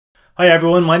Hi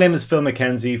everyone, my name is Phil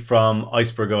Mackenzie from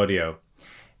Iceberg Audio.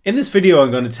 In this video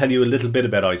I'm going to tell you a little bit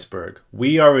about Iceberg.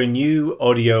 We are a new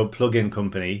audio plugin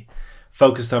company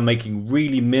focused on making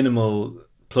really minimal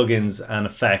plugins and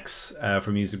effects for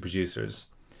music producers.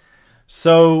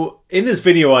 So in this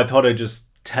video I thought I'd just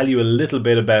tell you a little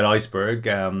bit about Iceberg.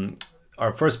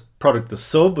 Our first product, the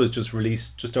sub, was just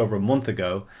released just over a month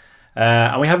ago.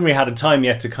 And we haven't really had a time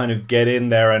yet to kind of get in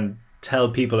there and tell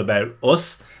people about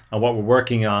us and what we're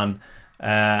working on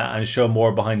and show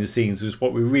more behind the scenes, which is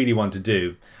what we really want to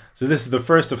do. So this is the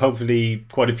first of hopefully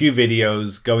quite a few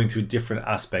videos going through different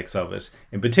aspects of it.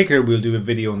 In particular, we'll do a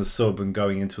video on the sub and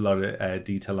going into a lot of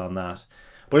detail on that.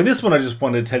 But in this one, I just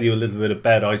wanted to tell you a little bit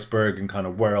about Iceberg and kind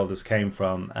of where all this came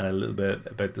from and a little bit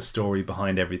about the story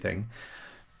behind everything.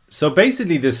 So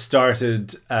basically this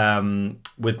started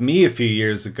with me a few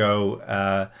years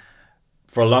ago.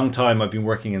 For a long time I've been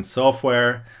working in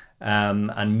software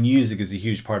and music is a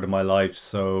huge part of my life.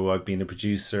 So I've been a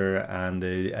producer and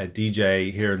a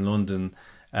DJ here in London.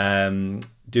 And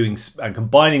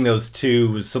combining those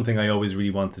two was something I always really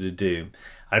wanted to do.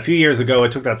 And a few years ago I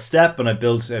took that step and I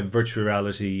built a virtual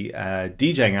reality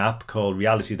DJing app called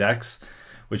Reality Decks,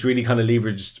 which really kind of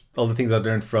leveraged all the things I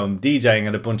learned from DJing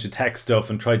and a bunch of tech stuff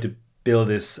and tried to build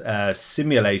this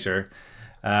simulator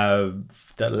that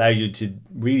allow you to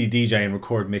really DJ and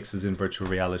record mixes in virtual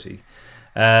reality.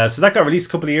 So that got released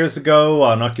a couple of years ago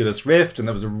on Oculus Rift, and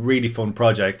that was a really fun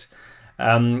project.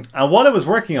 And while I was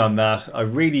working on that, I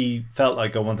really felt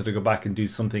like I wanted to go back and do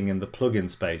something in the plugin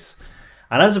space.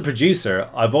 And as a producer,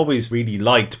 I've always really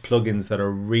liked plugins that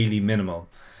are really minimal.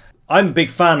 I'm a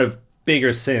big fan of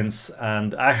bigger synths,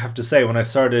 and I have to say when I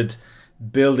started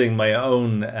building my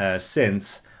own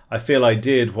synths, I feel I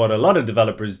did what a lot of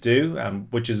developers do,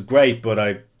 which is great,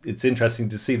 but it's interesting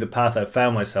to see the path I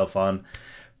found myself on,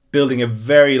 building a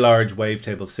very large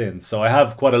wavetable synth. So I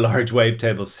have quite a large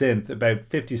wavetable synth, about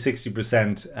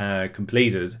 50–60%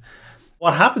 completed.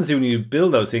 What happens when you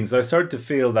build those things, I started to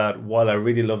feel that while I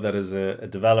really love that as a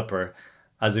developer,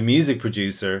 as a music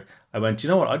producer, I went, you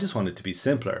know what, I just want it to be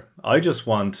simpler. I just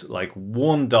want like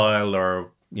one dial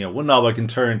or one knob I can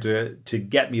turn to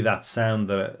get me that sound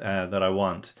that I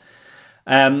want.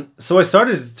 So I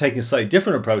started taking a slightly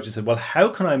different approach. I said, well, how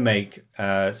can I make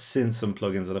synths and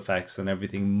plugins and effects and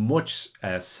everything much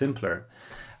simpler?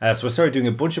 So I started doing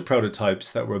a bunch of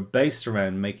prototypes that were based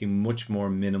around making much more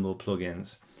minimal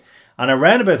plugins. And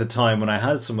around about the time when I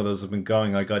had some of those have been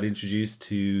going, I got introduced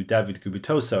to Davide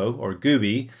Gubitoso, or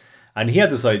Gubi, and he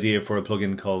had this idea for a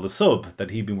plugin called the Sub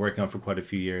that he'd been working on for quite a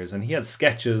few years. And he had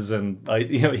sketches, and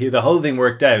the whole thing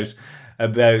worked out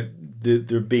about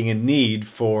there being a need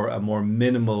for a more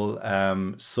minimal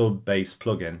sub-based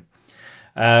plugin.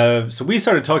 So we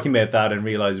started talking about that and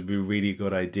realized it would be a really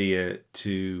good idea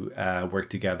to work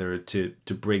together to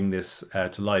bring this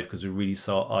to life, because we really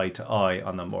saw eye to eye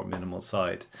on the more minimal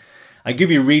side. And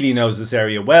Gubi really knows this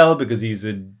area well because he's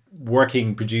a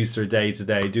working producer day to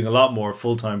day, doing a lot more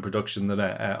full-time production than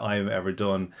I've ever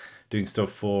done, doing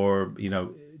stuff for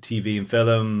TV and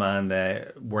film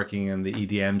and working in the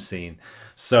EDM scene.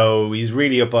 So he's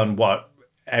really up on what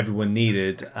everyone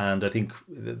needed, and I think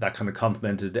that kind of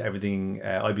complemented everything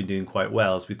I've been doing quite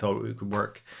well, so we thought we could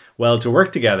work well to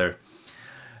work together.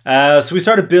 So we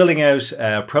started building out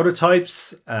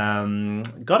prototypes,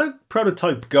 got a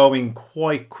prototype going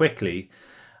quite quickly.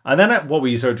 And then what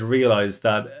we started to realize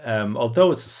that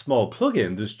although it's a small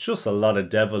plugin, there's just a lot of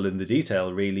devil in the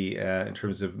detail, really, in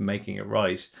terms of making it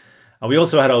right. And we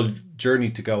also had a journey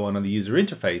to go on the user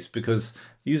interface, because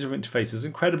the user interface is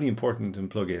incredibly important in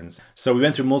plugins. So we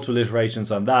went through multiple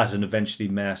iterations on that and eventually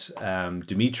met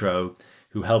Dimitro,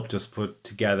 who helped us put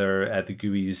together the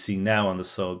GUI you see now on the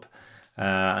sub,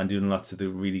 and doing lots of the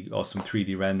really awesome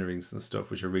 3D renderings and stuff,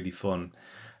 which are really fun.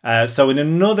 So in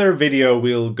another video,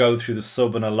 we'll go through the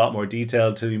sub in a lot more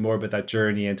detail, tell you more about that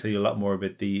journey and tell you a lot more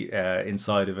about the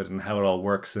inside of it and how it all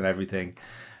works and everything.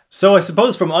 So I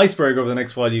suppose from Iceberg over the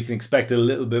next while, you can expect a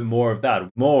little bit more of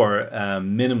that, more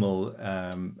minimal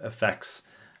effects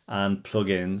and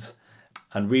plugins,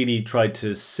 and really try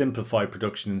to simplify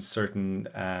production in certain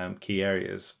key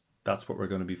areas. That's what we're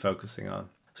going to be focusing on.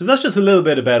 So that's just a little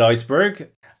bit about Iceberg,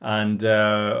 and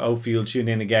hopefully you'll tune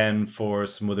in again for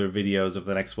some other videos over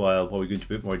the next while we go into a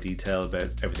bit more detail about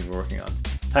everything we're working on.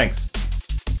 Thanks.